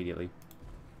attacking us immediately.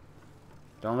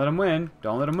 Don't let them win.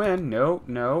 Don't let them win. No,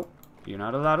 no. You're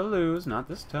not allowed to lose. Not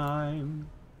this time.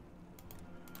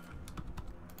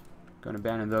 Going to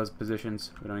abandon those positions.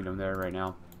 We don't need them there right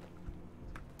now.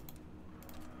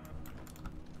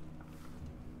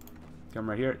 Come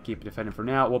right here. Keep defending for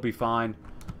now. We'll be fine.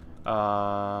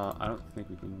 I don't think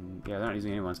we can... Yeah, they're not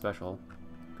using anyone special.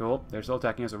 Cool. They're still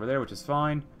attacking us over there, which is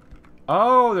fine.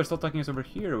 Oh, they're still attacking us over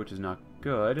here, which is not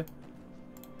good.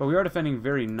 But we are defending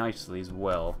very nicely as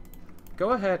well.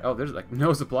 Go ahead. Oh, there's like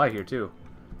no supply here, too.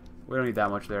 We don't need that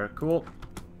much there. Cool.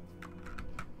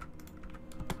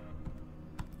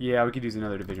 Yeah, we could use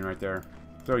another division right there.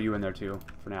 Throw you in there, too,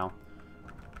 for now.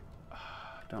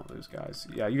 Don't lose, guys.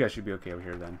 Yeah, you guys should be okay over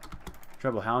here, then.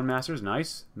 Treble Houndmasters,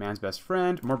 nice. Man's best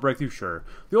friend. More breakthrough, sure.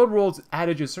 The old world's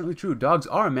adage is certainly true. Dogs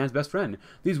are a man's best friend.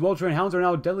 These well-trained hounds are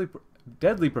now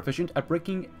deadly proficient at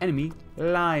breaking enemy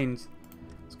lines.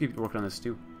 Let's keep working on this,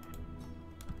 too.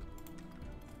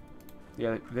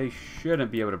 Yeah, they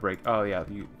shouldn't be able to break... Oh, yeah,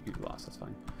 you lost. That's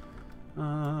fine.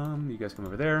 You guys come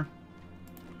over there.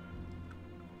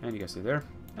 And you guys stay there.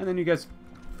 And then you guys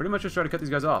pretty much just try to cut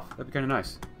these guys off. That'd be kind of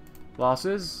nice.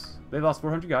 Losses. They lost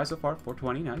 400 guys so far.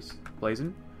 420. Nice.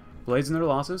 Blazing their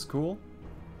losses. Cool.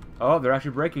 Oh, they're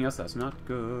actually breaking us. That's not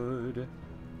good.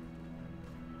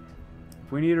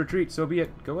 If we need a retreat, so be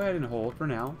it. Go ahead and hold for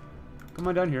now. Come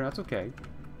on down here. That's okay.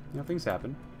 You know, things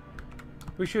happen.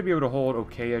 We should be able to hold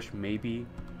okay-ish, maybe.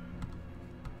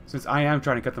 Since I am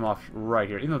trying to cut them off right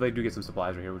here. Even though they do get some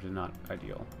supplies right here, which is not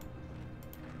ideal.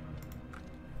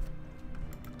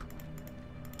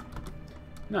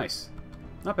 Nice.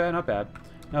 Not bad, not bad.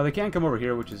 Now, they can come over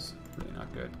here, which is really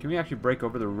not good. Can we actually break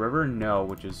over the river? No,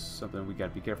 which is something we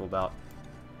gotta be careful about.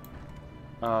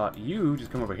 You just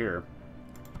come over here.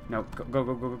 No,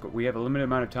 go. We have a limited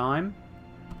amount of time.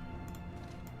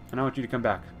 And I want you to come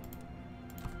back.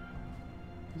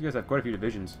 These guys have quite a few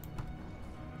divisions.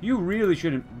 You really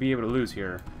shouldn't be able to lose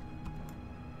here.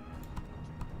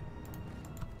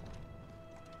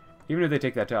 Even if they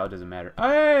take that tile, it doesn't matter.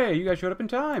 Hey, you guys showed up in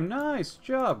time. Nice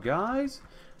job, guys.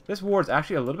 This war is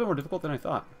actually a little bit more difficult than I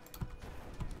thought.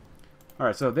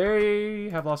 Alright, so they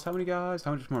have lost how many guys?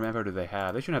 How much more manpower do they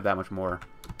have? They shouldn't have that much more.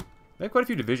 They have quite a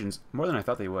few divisions. More than I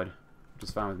thought they would. Which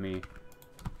is fine with me.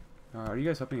 Are you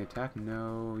guys helping attack?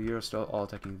 No. You're still all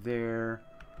attacking there.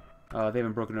 They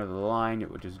haven't broken another line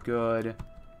yet, which is good.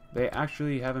 They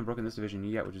actually haven't broken this division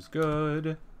yet, which is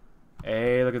good.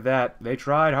 Hey, look at that. They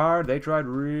tried hard. They tried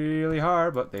really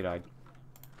hard, but they died.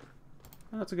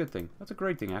 And that's a good thing. That's a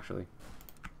great thing, actually.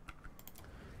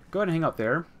 Go ahead and hang out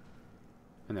there.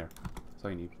 And there. That's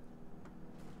all you need.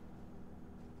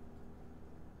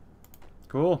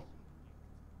 Cool.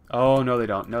 Oh, no, they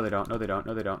don't. No, they don't. No, they don't.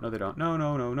 No, they don't. No, they don't. No,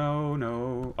 no, no, no,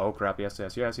 no. Oh, crap. Yes,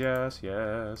 yes, yes, yes,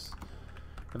 yes.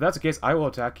 If that's the case, I will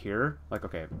attack here. Like,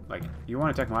 okay. Like, you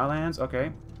want to attack my lands?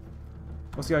 Okay.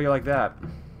 We'll see how you like that.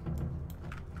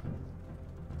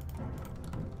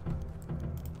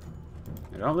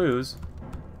 Don't lose.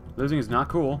 Losing is not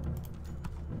cool.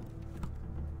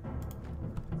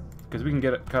 Because we can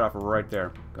get it cut off right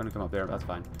there. Gonna come up there, that's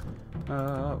fine.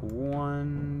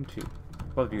 1, 2.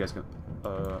 Both of you guys come.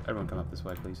 Everyone come up this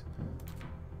way, please.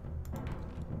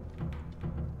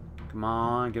 Come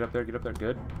on, get up there, get up there.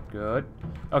 Good, good.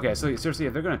 Okay, so seriously,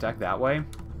 if they're gonna attack that way,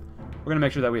 we're gonna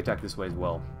make sure that we attack this way as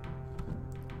well.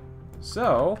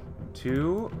 So,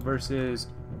 2 versus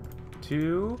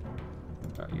 2.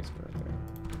 Oh, you guys go right there.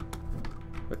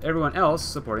 With everyone else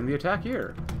supporting the attack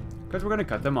here. Because we're gonna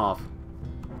cut them off.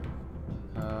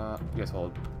 You guys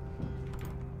hold.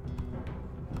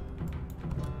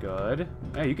 Good.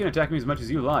 Hey, you can attack me as much as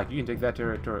you like. You can take that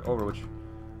territory over, which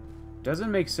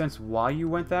doesn't make sense why you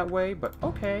went that way, but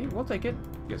okay, we'll take it.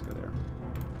 You guys go there.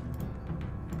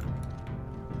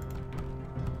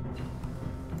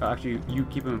 Actually, you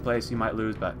keep him in place. You might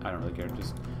lose, but I don't really care.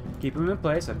 Just keep him in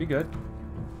place. That'd be good.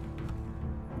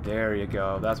 There you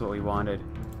go. That's what we wanted.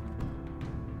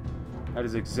 That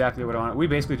is exactly what I wanted. We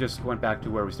basically just went back to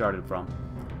where we started from.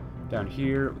 Down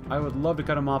here, I would love to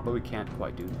cut them off, but we can't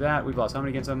quite do that. We've lost how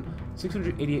many against them?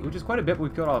 688, which is quite a bit, but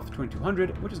we've killed off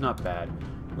 2200, which is not bad.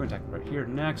 We're going to attack right here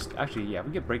next. Actually, yeah, if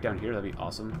we get breakdown here, that'd be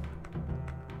awesome.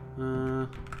 They're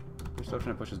still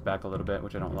trying to push us back a little bit,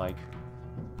 which I don't like.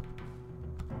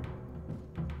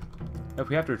 If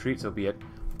we have to retreat, so be it.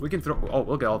 We can throw... Oh,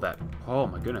 look at all that. Oh,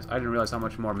 my goodness. I didn't realize how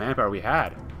much more manpower we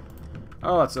had.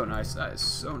 Oh, that's so nice. That is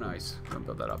so nice. Go and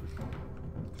build that up.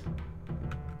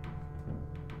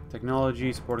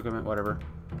 Technology, support equipment, whatever.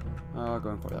 Go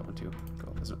and core that one too.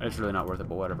 Cool. It's really not worth it,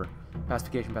 but whatever.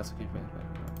 Pacification, pacification,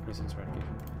 bad. Resistance,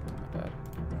 eradication. Not bad.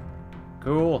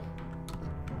 Cool.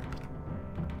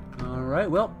 Alright,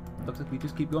 well, looks like we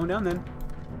just keep going down then.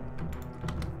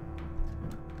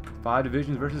 5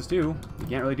 divisions versus 2. You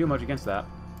can't really do much against that.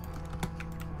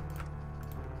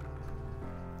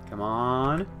 Come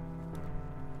on.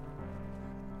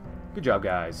 Good job,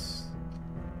 guys.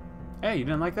 Hey, you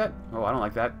didn't like that? Oh, I don't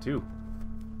like that, too.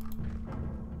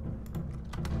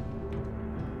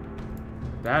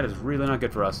 That is really not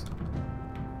good for us.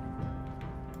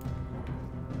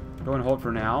 Go and hold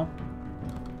for now.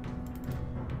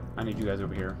 I need you guys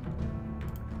over here.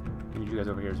 I need you guys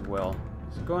over here as well.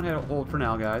 So go ahead and hold for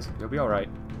now, guys. You'll be alright.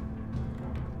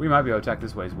 We might be able to attack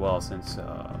this way as well, since there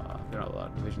are not a lot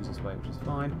of divisions this way, which is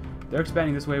fine. They're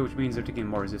expanding this way, which means they're taking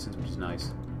more resistance, which is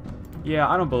nice. Yeah,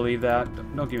 I don't believe that.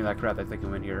 Don't give me that crap that they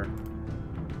can win here.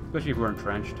 Especially if we're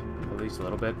entrenched, at least a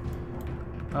little bit.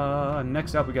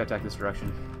 Next up, we gotta attack this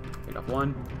direction. Take off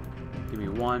 1. Give me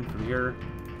 1 from here.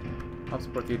 Help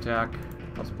support the attack.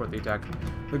 Help support the attack.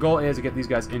 The goal is to get these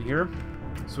guys in here.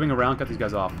 Swing around, cut these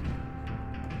guys off.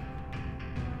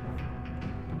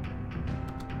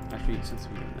 Actually, since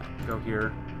we're doing that, go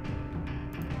here.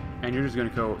 And you're just gonna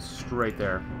go straight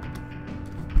there.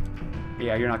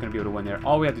 Yeah, you're not going to be able to win there.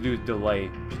 All we have to do is delay.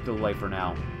 Just delay for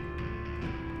now.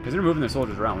 Because they're moving their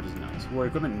soldiers around, which is nice. War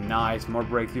equipment, nice. More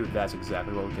breakthrough. That's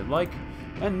exactly what we could like.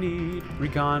 And need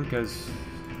recon, because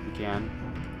we can.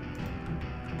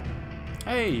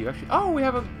 Hey, actually... Oh, we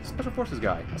have a special forces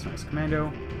guy. That's nice.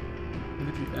 Commando.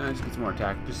 Just get some more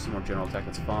attack. Just some more general attack.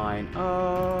 That's fine.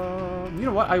 You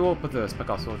know what? I will put the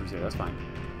spec off soldiers here. That's fine.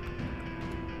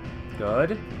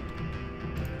 Good.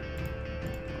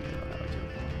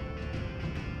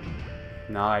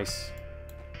 Nice.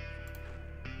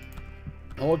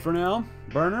 Hold for now.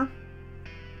 Burner.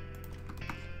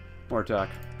 More attack.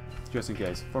 Just in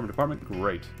case. Former department.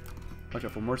 Great. Watch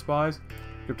out for more spies.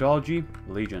 Cryptology.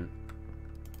 Legion.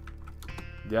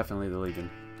 Definitely the Legion.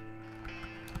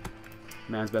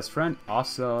 Man's best friend.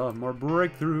 Awesome. More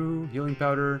breakthrough. Healing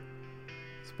powder.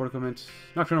 Support equipment.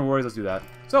 Nocturnal warriors. Let's do that.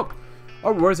 So,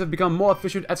 our warriors have become more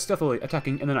efficient at stealthily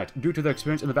attacking in the night, due to their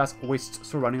experience in the vast wastes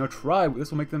surrounding our tribe.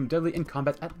 This will make them deadly in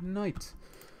combat at night.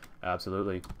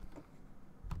 Absolutely.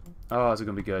 Oh, this is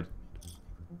going to be good.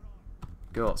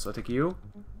 Cool, so I'll take you.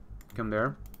 Come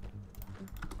there.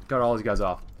 Got all these guys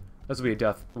off. This will be a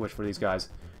death wish for these guys.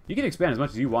 You can expand as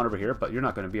much as you want over here, but you're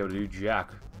not going to be able to do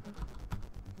jack.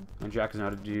 And jack is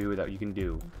not to do that you can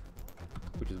do.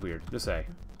 Which is weird. Just say.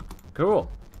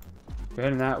 Cool. You're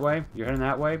heading that way. You're heading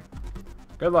that way.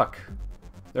 Good luck.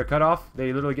 They're cut off.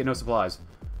 They literally get no supplies.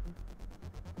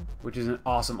 Which is an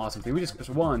awesome, awesome thing. We just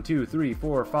 1, 2, 3,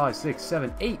 4, 5, 6,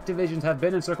 7, 8 divisions have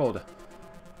been encircled.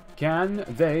 Can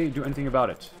they do anything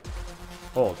about it?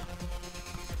 Hold.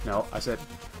 No, I said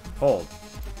hold.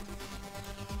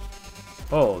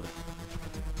 Hold.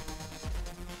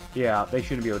 Yeah, they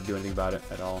shouldn't be able to do anything about it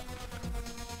at all.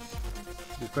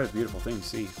 It's quite a beautiful thing to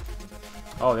see.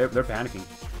 Oh, they're panicking.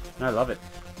 And I love it.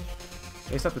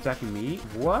 They stopped attacking me?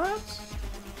 What?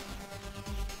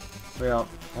 Well,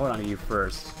 hold on to you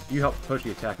first. You help push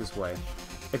the attack this way.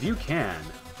 If you can,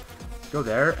 go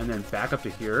there and then back up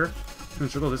to here to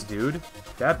encircle this dude,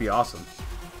 that'd be awesome.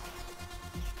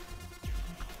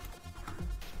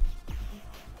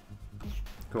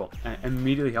 Cool. And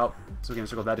immediately help so we can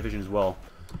encircle that division as well.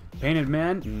 Painted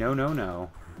man? No, no, no.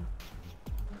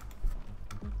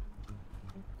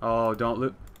 Oh, don't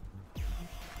lose.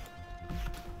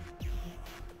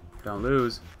 Don't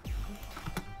lose.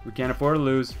 We can't afford to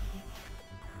lose.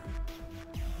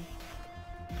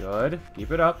 Good.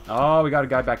 Keep it up. Oh, we got a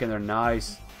guy back in there.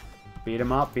 Nice. Beat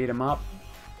him up. Beat him up.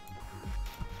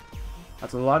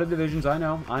 That's a lot of divisions. I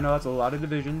know. I know that's a lot of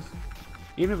divisions.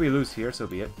 Even if we lose here, so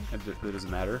be it. It doesn't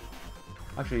matter.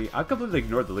 Actually, I've completely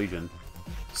ignored the Legion.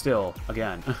 Still,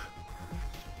 again.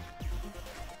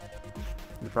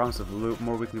 The promise of loot,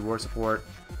 more weekly war support.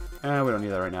 We don't need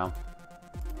that right now.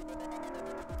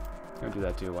 Gonna do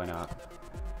that too, why not?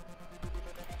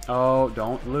 Oh,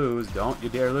 don't lose. Don't you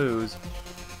dare lose.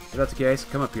 If that's the case,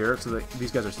 come up here so that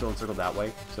these guys are still encircled that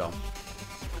way. So,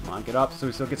 come on, get up so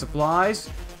we still get supplies.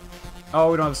 Oh,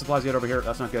 we don't have supplies yet over here.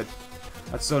 That's not good.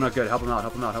 That's so not good. Help him out,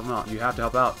 help him out, help him out. You have to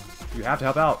help out. You have to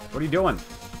help out. What are you doing?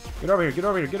 Get over here, get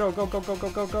over here, get over, go, go, go, go,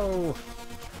 go, go.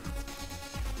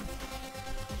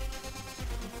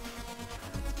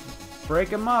 Break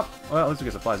him up. Well, at least we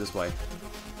get supplies this way.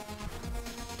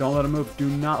 Don't let him move. Do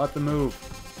not let them move.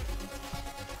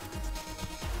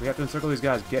 We have to encircle these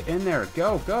guys. Get in there.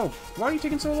 Go, go. Why are you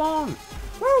taking so long?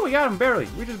 Woo, we got him barely.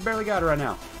 We just barely got it right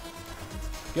now.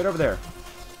 Get over there.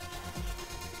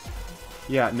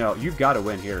 Yeah, no, you've got to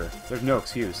win here. There's no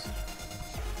excuse.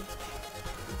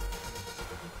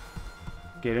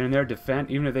 Get in there,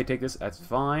 defend. Even if they take this, that's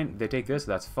fine. If they take this,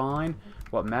 that's fine.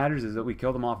 What matters is that we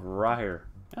kill them off right here.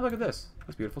 And look at this.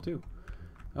 That's beautiful, too.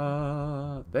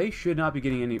 They should not be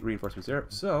getting any reinforcements there,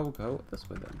 so we'll go this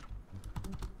way then.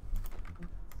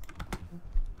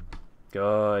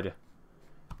 Good.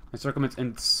 Encirclements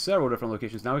in several different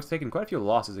locations. Now we've taken quite a few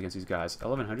losses against these guys.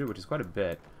 1,100, which is quite a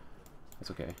bit.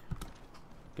 That's okay.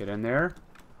 Get in there.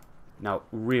 Now,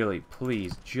 really,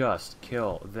 please, just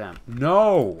kill them.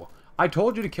 No! I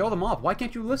told you to kill them off. Why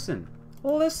can't you listen?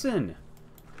 Listen!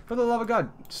 For the love of God,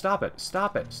 stop it.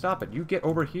 Stop it. Stop it. You get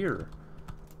over here.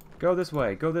 Go this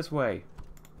way. Go this way.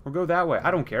 Or go that way.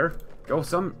 I don't care. Go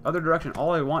some other direction.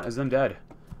 All I want is them dead.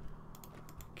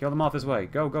 Kill them off this way.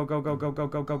 Go, go, go, go, go, go,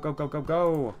 go, go, go, go, go,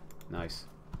 go. Nice.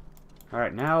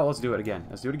 Alright, now let's do it again.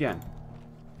 Let's do it again.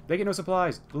 They get no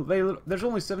supplies. There's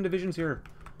only 7 divisions here.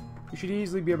 You should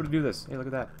easily be able to do this. Hey, look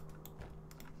at that.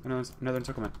 Another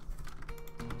encirclement.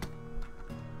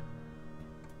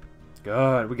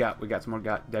 Good. We got some more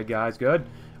dead guys. Good.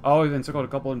 Oh, we've encircled a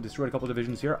couple and destroyed a couple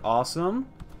divisions here. Awesome.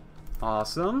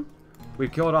 Awesome.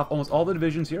 We've killed off almost all the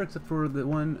divisions here except for the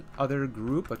one other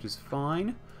group, which is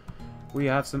fine. We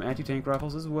have some anti-tank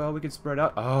rifles as well. We can spread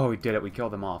out. Oh, we did it. We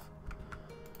killed them off.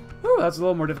 Whew, that's a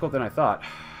little more difficult than I thought.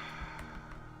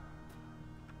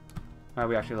 Alright,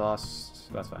 we actually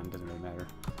lost. That's fine. It doesn't really matter.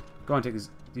 Go and take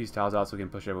these tiles out so we can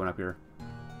push everyone up here.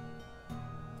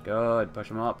 Good. Push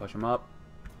them up. Push them up.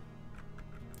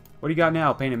 What do you got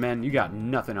now, Painted Men? You got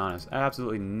nothing on us.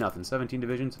 Absolutely nothing. 17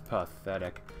 divisions?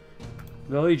 Pathetic.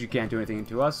 The Legion can't do anything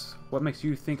to us. What makes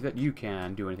you think that you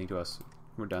can do anything to us?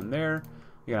 We're done there.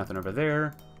 We got nothing over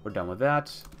there. We're done with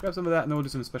that. Grab some of that and then we'll do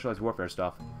some specialized warfare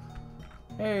stuff.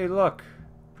 Hey, look.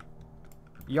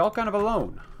 Y'all kind of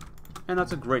alone. And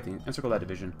that's a great thing. Encircle that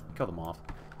division. Kill them off.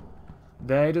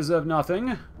 They deserve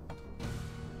nothing.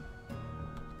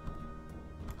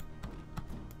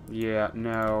 Yeah,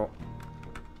 no.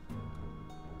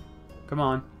 Come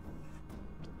on.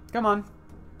 Come on.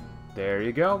 There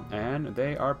you go. And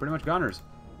they are pretty much goners.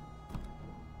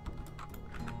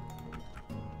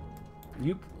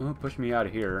 You pushed me out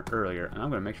of here earlier, and I'm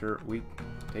going to make sure we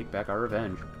take back our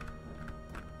revenge.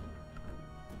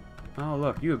 Oh,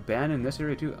 look. You abandoned this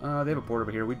area, too. They have a port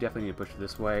over here. We definitely need to push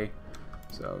this way.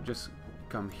 So just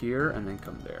come here and then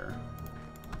come there.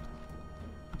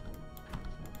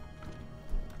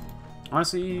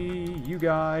 Honestly, you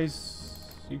guys...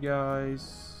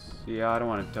 Yeah, I don't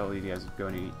want to tell you guys to go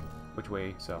any which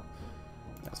way, so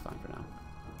that's fine for now.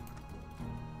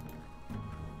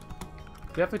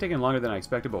 Definitely taking longer than I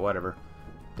expected, but whatever.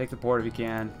 Take the port if you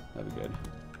can. That'd be good.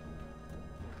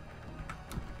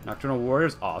 Nocturnal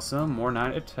Warriors, awesome. More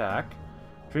 9 attack.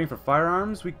 Trading for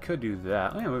firearms, we could do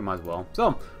that. Oh, yeah, we might as well.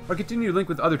 So, our continued link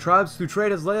with other tribes through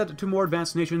trade has led to more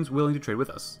advanced nations willing to trade with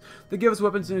us. They give us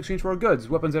weapons in exchange for our goods,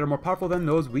 weapons that are more powerful than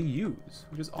those we use.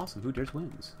 Which is awesome. Who dares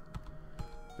wins?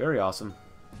 Very awesome.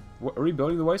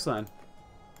 Rebuilding the wasteland.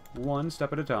 One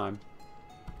step at a time.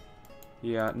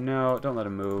 Yeah, no, don't let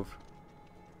him move.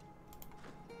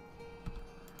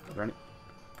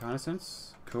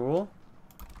 Reconnaissance. Cool.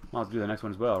 I'll have to do the next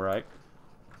one as well, right?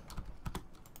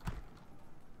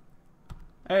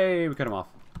 Hey, we cut him off.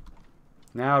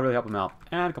 Now really help him out.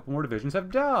 And a couple more divisions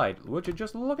have died. Would you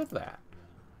just look at that?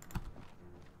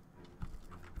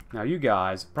 Now you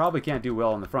guys probably can't do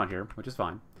well in the front here, which is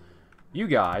fine. You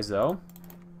guys, though,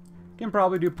 can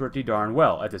probably do pretty darn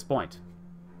well at this point.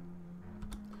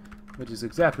 Which is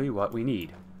exactly what we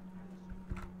need.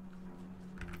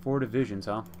 4 divisions,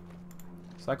 huh?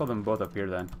 Cycle them both up here,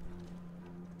 then.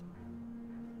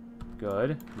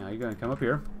 Good. Now you're going to come up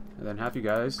here. And then half you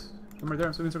guys come right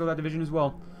there so we can circle that division as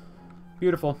well.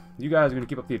 Beautiful. You guys are going to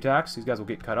keep up the attacks. These guys will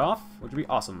get cut off, which will be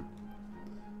awesome.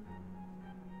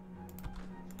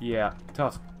 Yeah,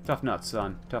 tough nuts,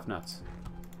 son. Tough nuts.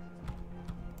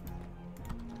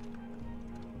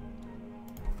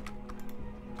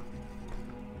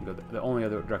 Go the only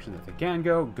other direction that they can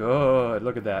go. Good.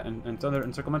 Look at that. And it's under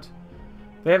encirclement.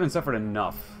 They haven't suffered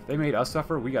enough. They made us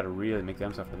suffer. We got to really make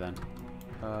them suffer then.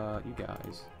 You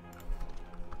guys.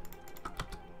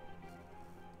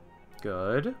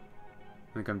 Good.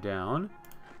 Gonna come down.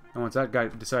 And once that guy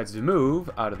decides to move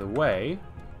out of the way,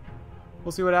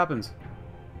 we'll see what happens.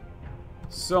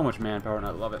 So much manpower, and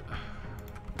I love it.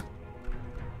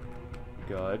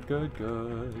 Good, good,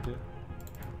 good.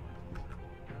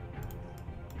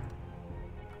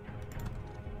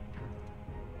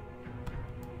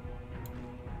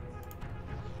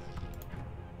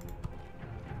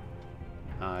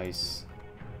 Nice.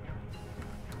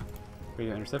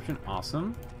 Radio interception,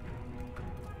 awesome.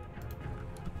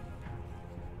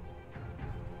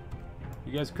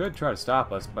 You guys could try to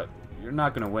stop us, but you're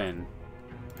not going to win.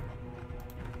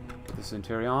 Get the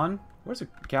Centurion. Where's the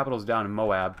capitals down in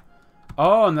Moab?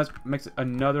 Oh, and that makes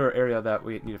another area that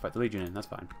we need to fight the Legion in. That's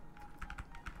fine.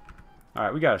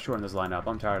 Alright, we got to shorten this line up.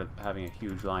 I'm tired of having a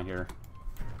huge line here.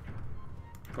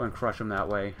 Go and crush them that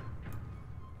way.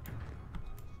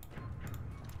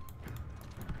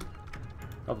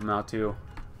 Help them out too.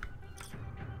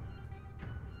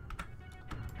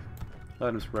 Let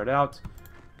them spread out.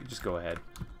 Just go ahead.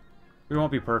 We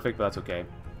won't be perfect, but that's okay.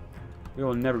 We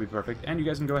will never be perfect. And you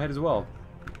guys can go ahead as well.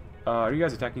 Are you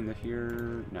guys attacking the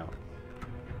here? No.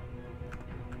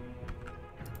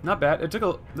 Not bad.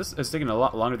 This is taking a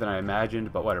lot longer than I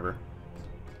imagined, but whatever.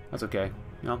 That's okay.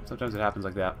 You know, sometimes it happens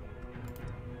like that.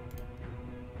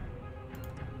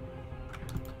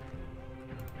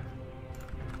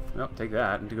 Well, take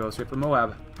that and to go straight for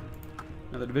Moab.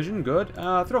 Another division, good.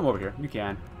 Throw them over here. You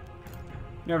can.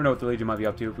 You never know what the Legion might be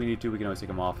up to. If we need to, we can always take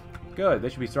them off. Good. They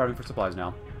should be starving for supplies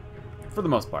now. For the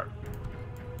most part.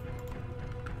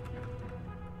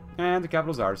 And the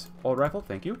capital's ours. Old rifle,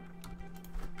 thank you.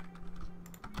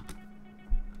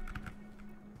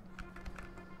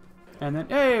 And then,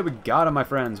 hey, we got him, my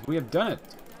friends. We have done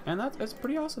it. And that's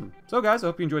pretty awesome. So, guys, I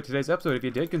hope you enjoyed today's episode. If you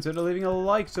did, consider leaving a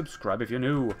like, subscribe if you're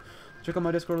new. Check out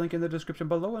my Discord link in the description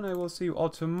below, and I will see you all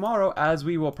tomorrow as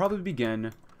we will probably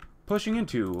begin pushing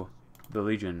into the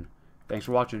Legion. Thanks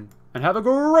for watching, and have a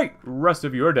great rest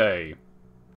of your day.